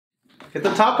Get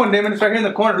the top one, Damon. It's right here in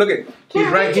the corner. Look it. He's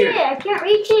right here. I can't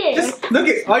reach it. Just look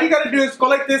it. All you gotta do is go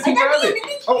like this and grab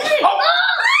it. Oh.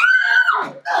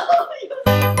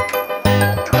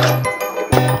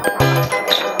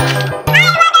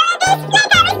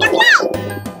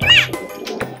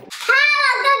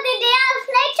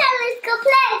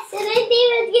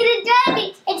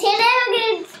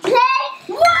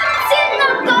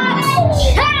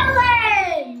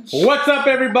 What's up,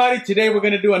 everybody? Today we're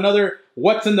going to do another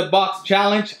What's in the Box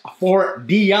challenge for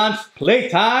Deion's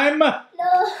Playtime. No.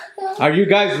 Are you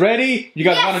guys ready? You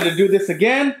guys wanted to do this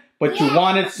again, but you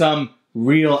wanted some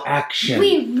real action.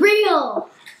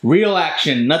 Real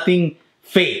action, nothing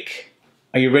fake.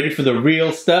 Are you ready for the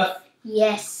real stuff?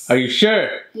 Yes. Are you sure?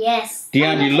 Yes.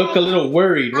 Deion, you look a little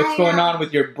worried. What's going on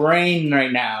with your brain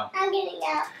right now? I'm getting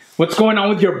out. What's going on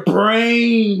with your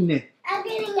brain? I'm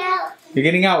getting out. You're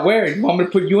getting out where? You want me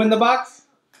to put you in the box?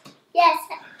 Yes.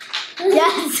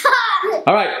 Yes.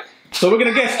 All right. So we're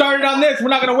going to get started on this. We're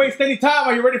not going to waste any time.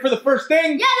 Are you ready for the first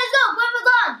thing? Yeah, let's go.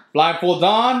 Blindfolds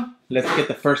on. Let's get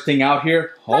the first thing out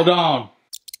here. Hold on.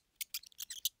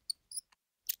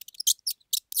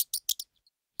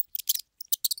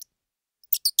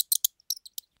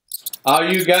 Are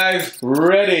you guys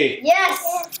ready?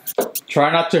 Yes.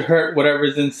 Try not to hurt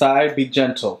whatever's inside. Be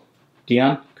gentle.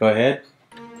 Deion, go ahead.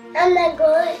 I'm not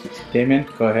good. Damian,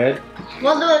 go ahead.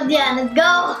 We'll do it again. Let's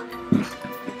go.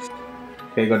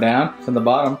 Okay, go down. It's on the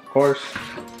bottom, of course.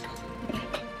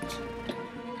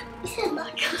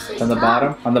 It's on the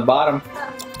bottom. On the bottom.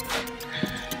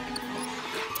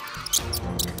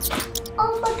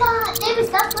 Oh my God, David,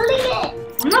 stop pulling it.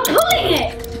 I'm not pulling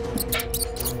it.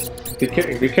 Be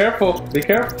careful. Be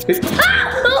careful.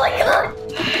 Ah! Oh my God.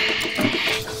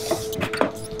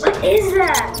 What is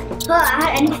that? Oh,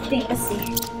 I need to think. Let's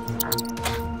see.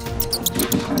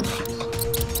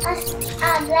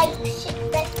 Like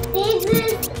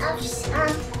pieces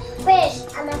of fish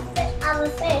and a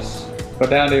fish. Go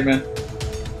down, Damon.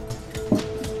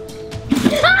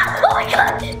 Ah! Oh my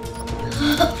God!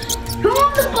 Who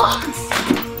on the box?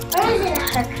 Where is it?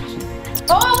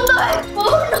 Oh no! Oh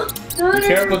no! Be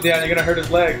careful, Deion. You're gonna hurt his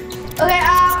leg. Okay,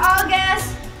 I'll guess.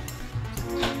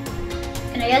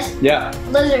 Can I guess? Yeah.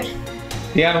 Lizard.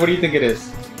 Deion, what do you think it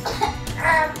is?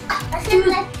 Dude,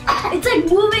 it's like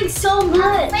moving so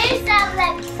much. Fish that's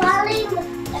like crawling with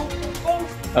the thing.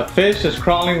 A fish is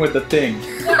crawling with the thing.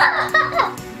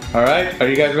 Yeah. All right. Are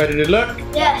you guys ready to look?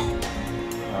 Yes.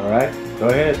 All right. Go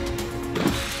ahead.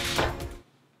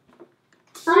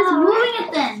 It's moving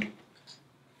it then.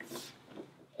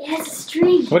 It has a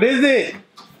string. What is it?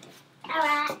 A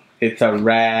rat. It's a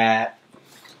rat.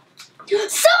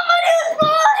 Somebody was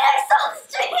pulling! I saw the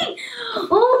string!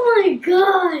 Oh my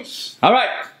gosh! All right.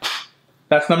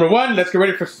 That's number one. Let's get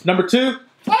ready for number two.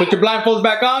 Put your blindfolds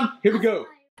back on. Here we go.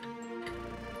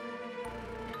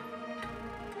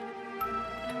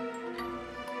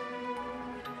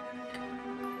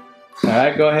 All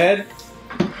right, go ahead.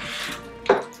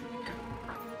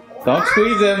 Don't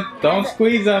squeeze him. Don't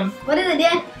squeeze him. What is it,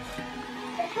 Dan?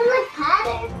 It feels like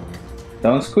pattern.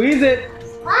 Don't squeeze it.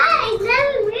 Why? It's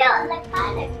not real. It's like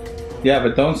pattern. Yeah,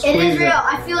 but don't squeeze it. It is real.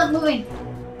 I feel it moving.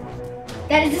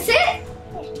 That is this it?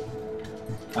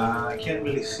 I can't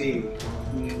really see.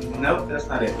 Nope, that's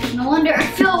not it. No wonder. I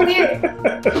feel weird.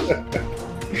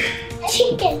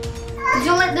 Chicken.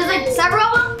 There's like several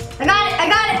of them. I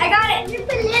got it.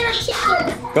 Super little chicken.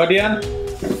 Go, Deion.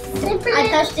 I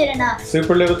touched it enough.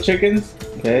 Super little chickens.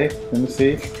 Okay, let me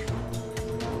see.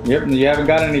 Yep, you haven't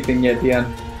got anything yet, Deion.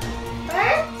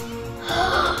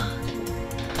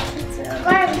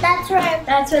 That's right.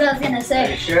 That's what I was gonna say.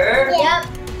 Are you sure? Yep.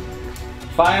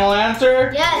 Final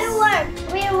answer? Yes.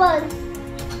 Real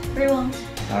ones.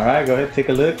 All right, go ahead, take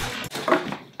a look.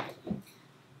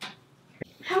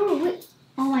 How are we?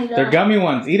 Oh my God. They're gummy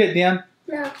ones. Eat it, Deion.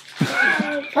 No.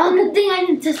 Oh, good thing I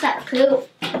didn't touch that poop.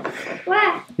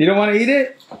 Why? You don't want to eat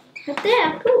it? Right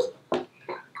there, poop.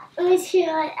 Let me see.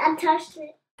 I touched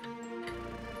it.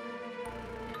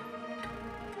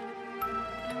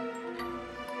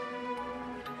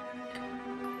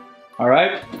 All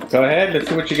right, go ahead. Let's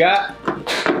see what you got.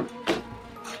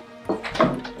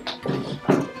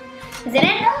 Is it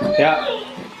in? Yeah.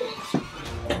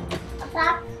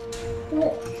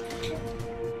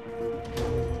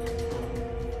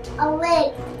 A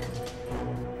leg.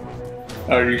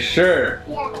 Are you sure?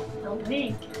 Yeah. A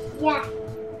leg. Yeah.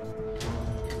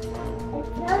 I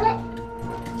feel it.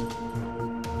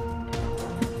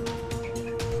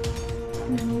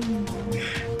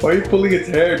 Why are you pulling its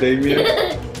hair, Damian?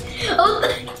 I'm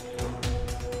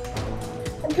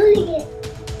pulling it.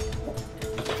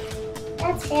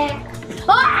 That's hair.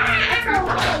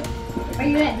 Ah! Are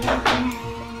you in?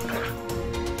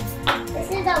 This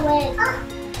is a wig.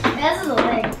 This is a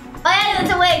wig. Oh yeah,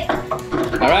 it's a wig.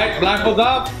 Alright, blindfold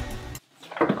off.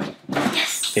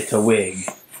 Yes. It's a wig.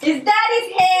 It's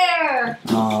Daddy's hair.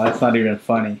 Oh, that's not even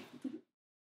funny.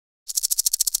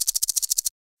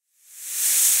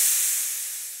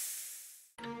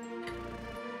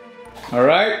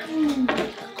 Alright.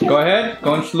 Go ahead.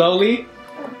 Going slowly.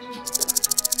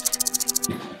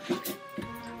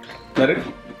 Let it.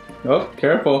 Oh,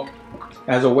 careful.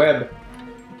 As a web.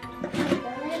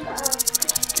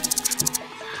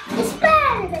 It's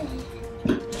Spider-Man.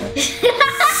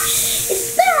 It's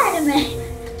Spider-Man.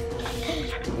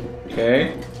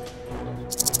 Okay.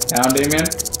 Down, Damian.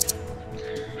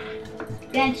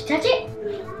 Can't you touch it?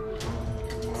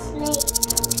 Snake.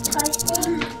 Toy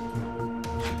snake.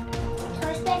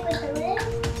 Toy snake with the lid.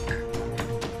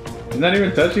 He's not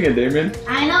even touching it, Damian.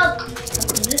 I know.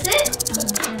 Is this it?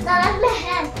 No, that's my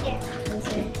hand. Here.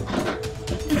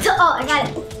 Oh, I got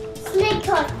it. Snake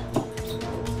toy.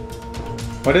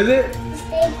 What is it?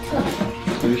 Snake toy.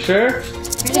 Are you sure?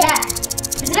 Where's it at?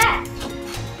 Where's it at?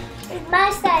 It's my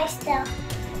size still.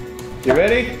 You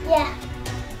ready? Yeah.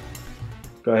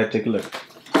 Go ahead, take a look.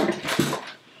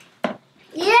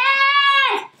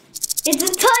 Yes! It's a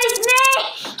toy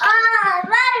snake! Oh,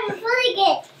 Mom, you're fooling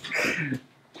it.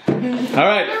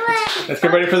 Alright, let's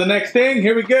get ready for the next thing.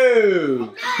 Here we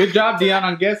go. Good job, Deion,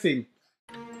 on guessing.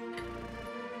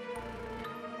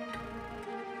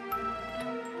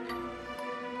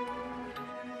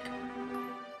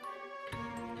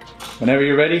 Whenever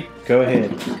you're ready, go ahead.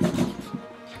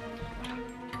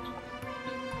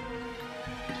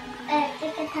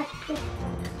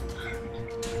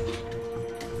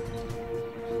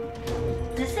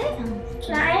 This it?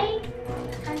 Slime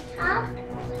on top.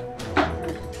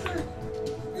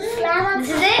 Slime on top. This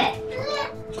is it?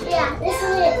 Yeah, this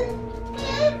is it.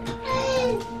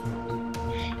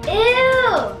 Ew!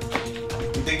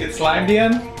 You think it's slime,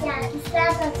 Deion? Yeah, it's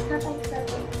slime on top of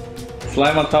something.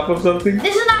 Slime on top of something?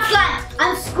 This is not slime.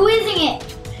 I'm squeezing it.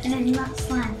 And it's not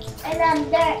slime. And I'm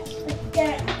dirt with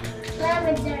dirt. Slime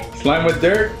with dirt. Slime with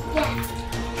dirt? Yeah.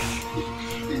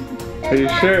 Are you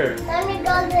sure? Let me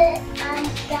go to the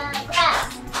grass.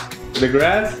 The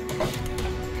grass?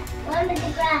 One with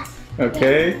the grass.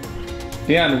 Okay.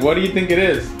 Deion, what do you think it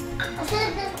is? I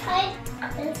said this pipe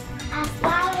is as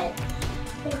slime with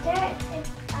the dirt is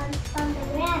from the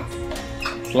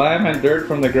grass. Slime and dirt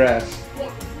from the grass.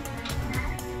 Yeah.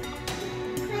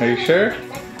 Are you sure?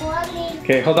 Like one.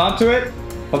 Okay, hold on to it.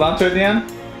 Hold on to it, Deion.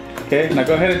 Okay, now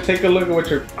go ahead and take a look at what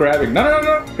you're grabbing. No, no,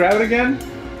 no, no. Grab it again.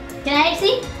 Can I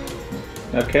see?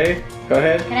 Okay, go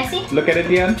ahead. Can I see? Look at it,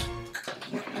 Deion.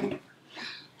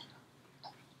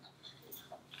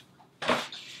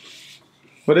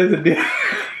 What is it, Deion?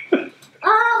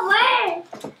 Oh, wait.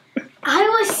 I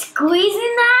was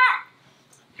squeezing that.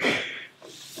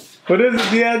 What is it,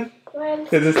 Deion?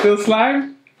 Is it still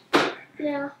slime?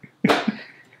 Yeah.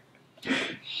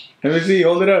 Let me see.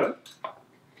 Hold it up.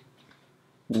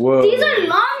 Whoa. These are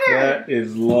longer. That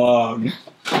is long.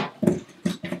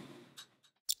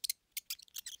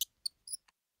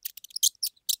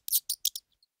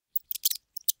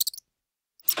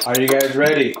 Are you guys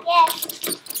ready? Yes.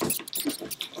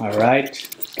 All right,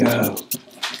 go.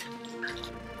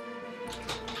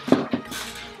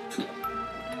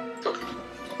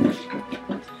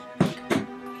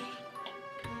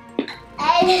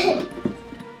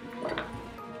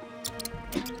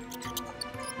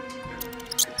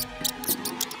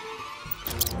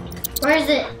 Where is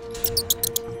it?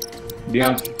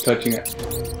 Deion's touching it.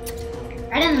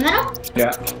 Right in the middle? Yeah.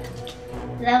 Does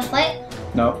that have a plate?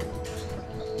 No.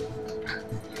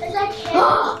 It's like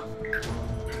oh!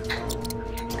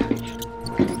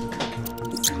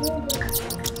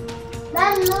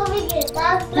 That's moving it.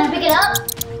 Can I pick it up?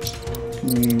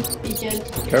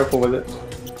 Careful with it.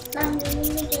 I'm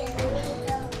moving it.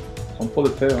 Don't pull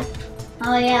the tail.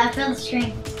 Oh yeah, I feel the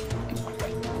string.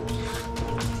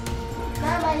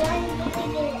 Mama, you're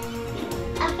moving it.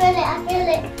 I feel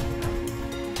it.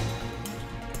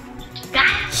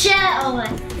 Gotcha! Oh, I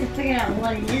figured out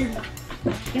what it is.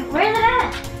 Where is it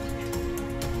at?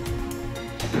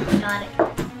 Got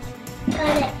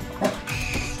it.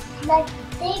 Like,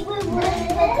 think we would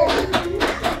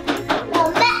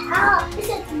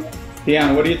Deion,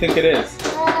 what do you think it is?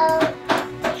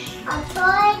 a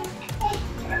toy.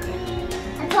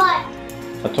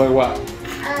 A toy what?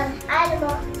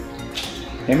 Animal.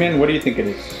 Damian, what do you think it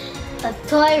is? A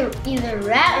toy, either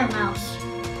rat or mouse.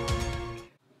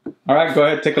 All right, go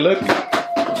ahead, take a look.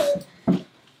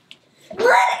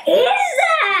 What is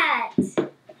that?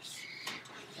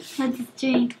 What's the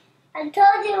string? I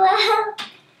told you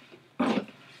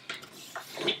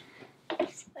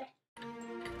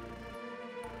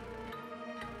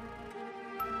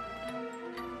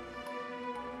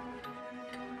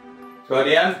Go,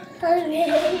 Deion. Okay.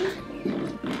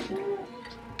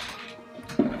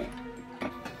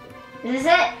 Is this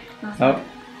it? Oh.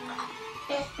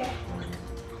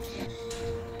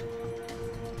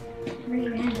 Pretty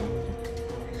random.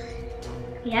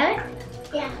 You have it?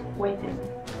 Yeah. Wait.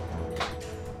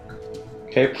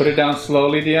 Okay, put it down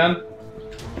slowly, Deion.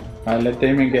 Alright, let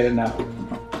Damian get it now.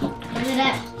 Where's it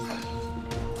at?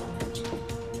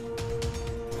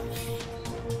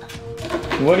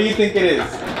 What do you think it is?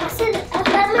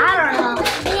 I don't know.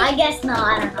 I guess no,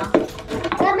 I don't know.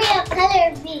 Tell me a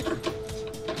color B.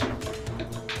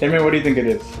 Damian, what do you think it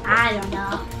is? I don't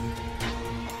know.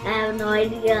 I have no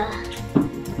idea.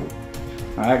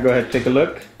 Alright, go ahead, take a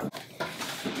look.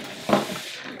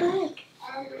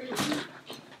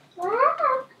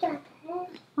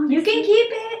 You can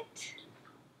keep it.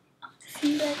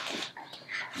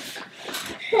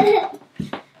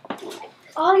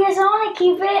 Oh yes, I want to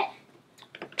keep it.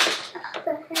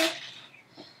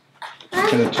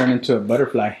 It's gonna turn into a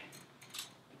butterfly.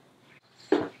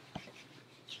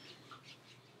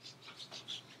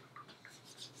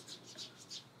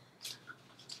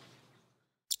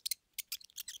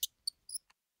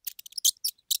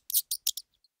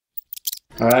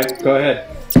 Alright, go ahead.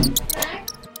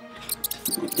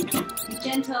 Be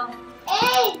gentle.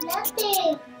 Hey,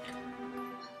 nothing.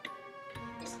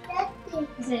 It's nothing.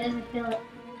 It doesn't feel it.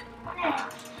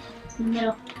 It's in the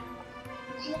middle.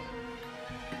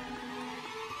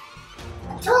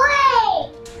 A toy!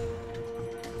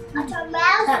 A toy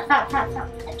mouse? Stop.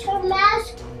 A toy mouse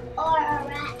or a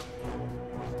rat?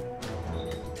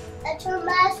 A toy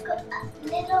mouse, a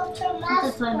little toy mouse.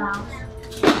 It's a toy mouse.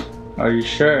 Are you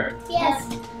sure? Yes.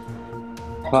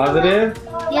 Positive?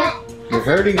 Yeah. You're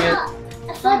hurting it.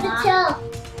 I found the toe.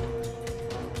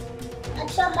 A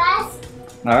toy mouse.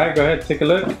 Alright, go ahead, take a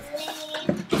look.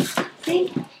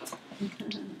 See?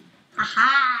 Aha!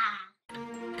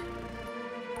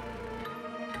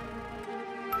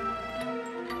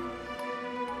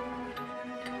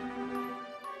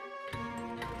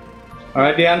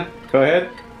 Alright, Deion, go ahead.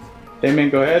 Damian,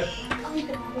 go ahead.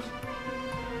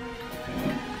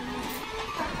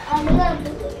 I'm gonna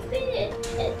move it.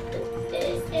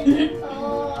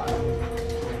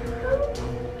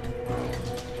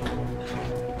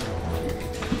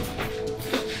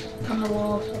 On the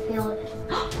walls, I feel it.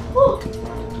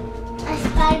 A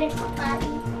spider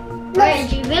body. Where did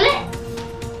you feel it?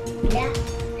 Yeah.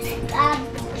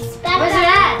 Where's it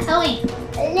at? Tell me.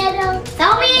 A little.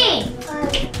 Tell me.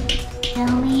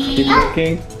 Tell me. Keep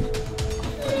looking.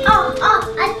 Oh,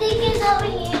 I think it's over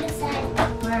here this side.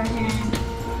 Where is it?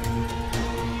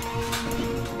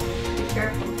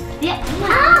 Yeah.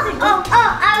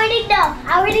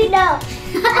 I already know.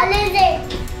 A lizard.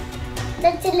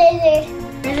 That's a lizard.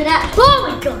 Where's it at? Oh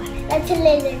my god. That's a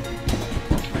lizard.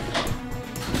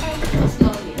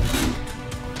 Slowly.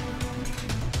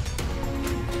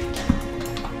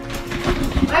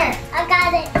 Where? I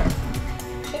got it.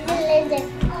 It's a lizard.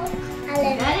 A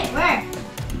lizard. Got it? Where?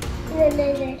 It's a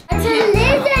lizard. It's a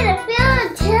lizard. I feel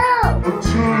it too. It's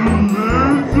a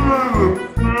lizard.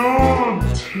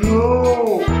 Tail.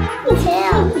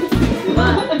 Tail.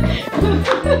 What? A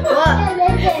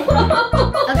lizard.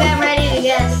 Okay, I'm ready to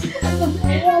guess. A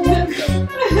lizard.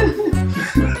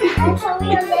 That's a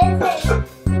real lizard.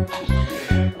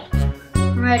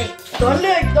 I'm ready. Don't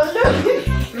look.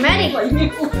 I'm ready. A real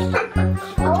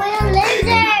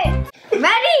lizard. I'm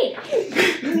ready.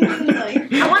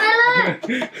 I want to look.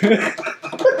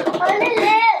 A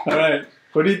lizard. Alright,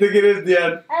 what do you think it is,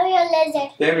 Deion? A real lizard.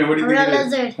 Damian, what do you A think real it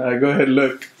is? lizard. Alright, go ahead,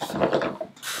 look.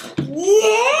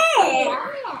 Yeah.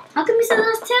 How come you said that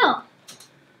was tail?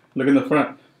 Look in the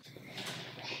front.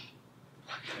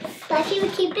 Lucky we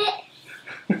keep it.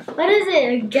 What is it?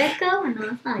 A gecko? No,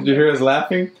 it's not. Did you hear us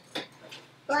laughing?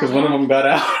 Because one of them got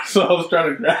out, so I was trying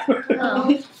to grab it. Oh.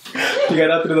 He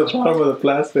got out through the bottom of the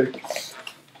plastic.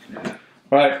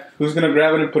 Alright, who's gonna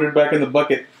grab it and put it back in the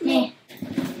bucket? Me.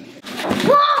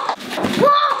 Whoa!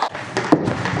 Whoa!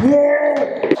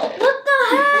 What the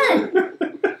heck?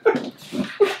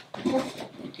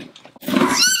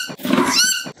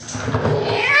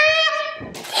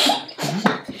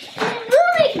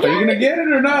 Are you gonna get it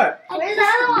or not? Where's the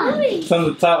other one? It's on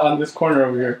the top, on this corner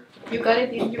over here. You got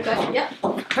it. You got it. Yeah.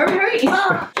 Hurry.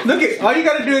 Look it, all you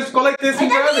gotta do is go like this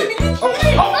and grab it.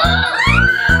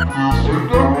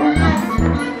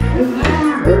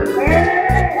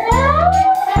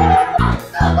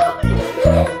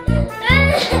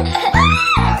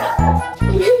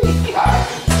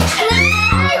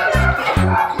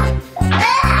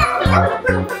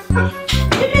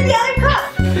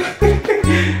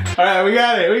 Alright, we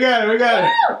got it. I'm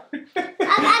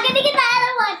gonna get the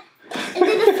other one. Is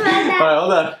it the front now?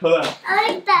 Alright, hold on.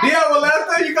 I like that. Deion, well,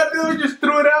 last time you got this, you just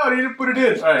threw it out. You didn't put it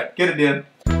in. Alright, get it, Deion.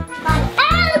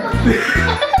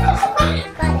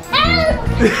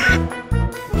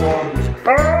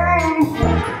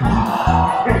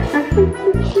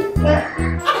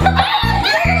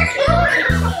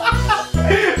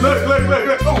 Look.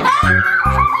 Oh.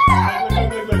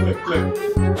 Look.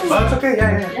 Oh, it's okay.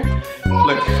 Yeah.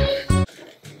 Look.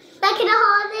 I can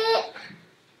hold it.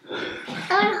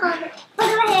 I want to hold it. Put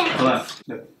it in my hand. Hold on.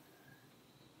 Look.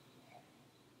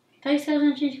 I thought you said I was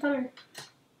gonna change color.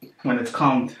 When it's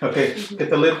calmed. Okay, get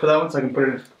the lid for that one so I can put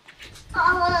it in.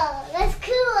 Oh, that's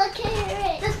cool. I can hear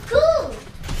it. That's cool.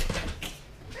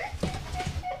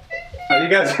 Are you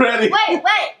guys ready? Wait.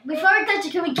 Before we touch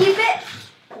it, can we keep it?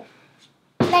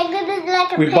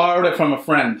 Like a We pet borrowed it from a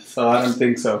friend, so I don't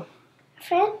think so.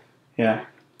 friend. Yeah.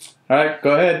 Alright,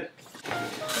 go ahead.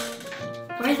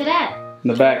 Where's it at? In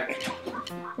the back.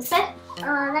 This side?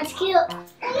 Oh, that's cute.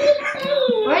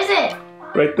 Where is it?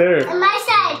 Right there. On my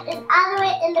side, it's all the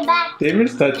way in the back.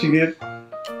 David's touching it.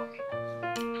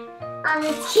 Oh,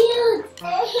 it's cute.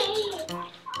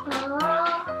 Oh.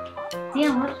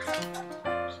 Damn, what?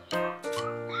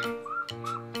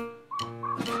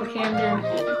 Okay, I'm done.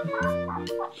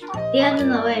 Dion's in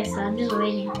the way, so I'm just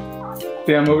waiting.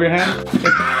 Deion, move your hand.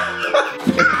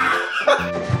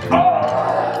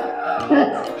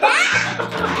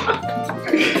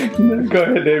 Go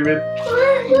ahead, David.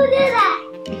 Who did that?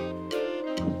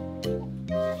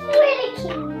 Really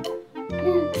cute.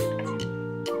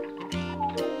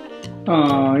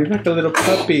 Oh, he's like a little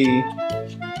puppy.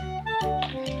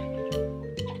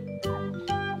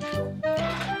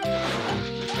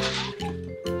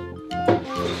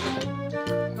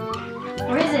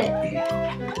 Where is it?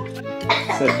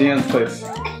 It's at Deion's place.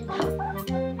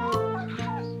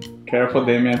 Careful,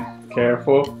 Damian.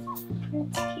 Careful.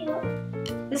 That's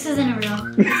cute. This isn't real.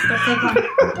 This is the fake one.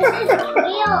 This is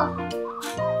real.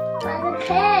 That's a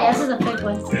pet. This is a fake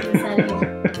one. So it's out of here.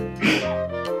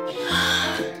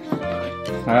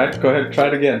 Alright, go ahead, try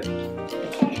it again.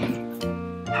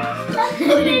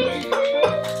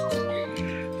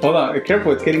 Hold on,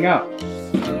 careful, it's getting out.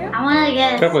 I wanna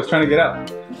guess. Careful, it's trying to get out.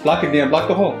 Block it, Deion, block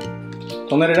the hole.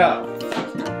 Don't let it out.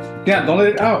 Deion, don't let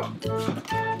it out.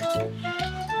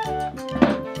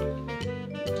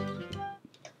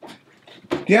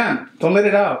 Deion, don't let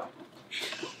it out.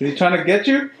 Is he trying to get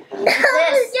you? He's trying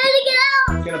to get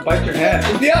out. He's gonna bite your hand.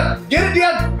 Deion, get it,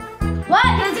 Deion! What?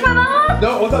 Can I see my mama?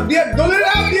 No, hold on, Deion, don't let it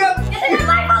out, Deion! It's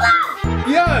my mama!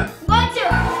 Deion! I'm going to.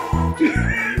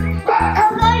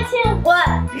 I'm going to. What?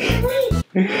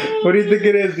 What do you think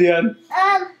it is, Deion? I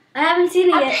haven't seen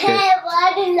it A yet. pet. Well,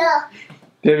 I don't know.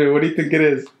 David, what do you think it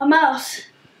is? A mouse.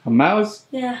 A mouse?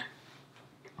 Yeah.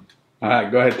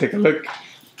 Alright, go ahead, take a look.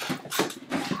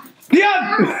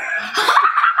 Deion! Is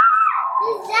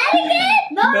that again?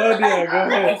 No, Deion, go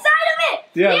Look ahead. inside of it.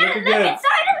 Yeah, look Look again.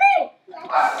 inside of it.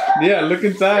 Yeah, look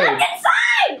inside. Look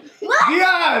inside. Look.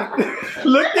 Deion!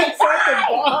 Look inside the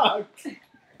box!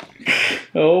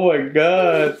 Oh my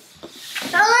god.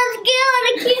 Oh, let's go.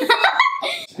 I keep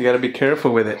it. You gotta be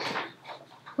careful with it.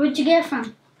 Where'd you get it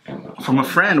from? From a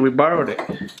friend, we borrowed it.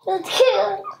 That's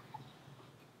cute.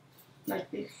 Like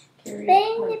this.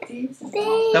 Baby.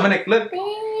 Baby. Dominic, look.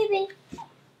 Baby.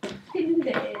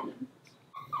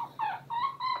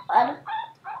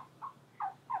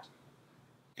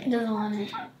 Doesn't want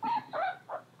it.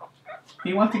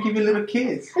 He wants to give you a little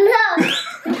kiss. No.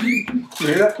 You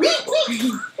hear that? What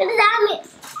does that mean?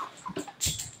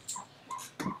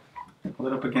 Hold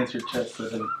it up against your chest so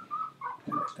it doesn't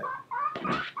like that.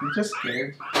 I'm just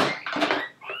scared.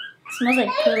 Smells like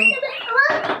poo.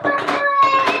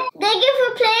 Thank you for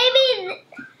playing me.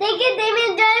 Thank you, Damian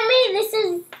and Damian.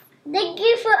 Thank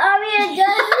you for Ari and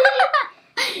Damian.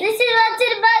 This is What's in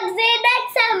the Box. See you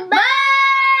next time. Bye.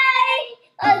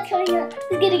 Oh, it's coming up.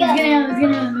 It's gonna go. It's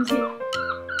gonna.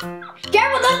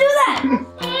 Careful! Don't do that.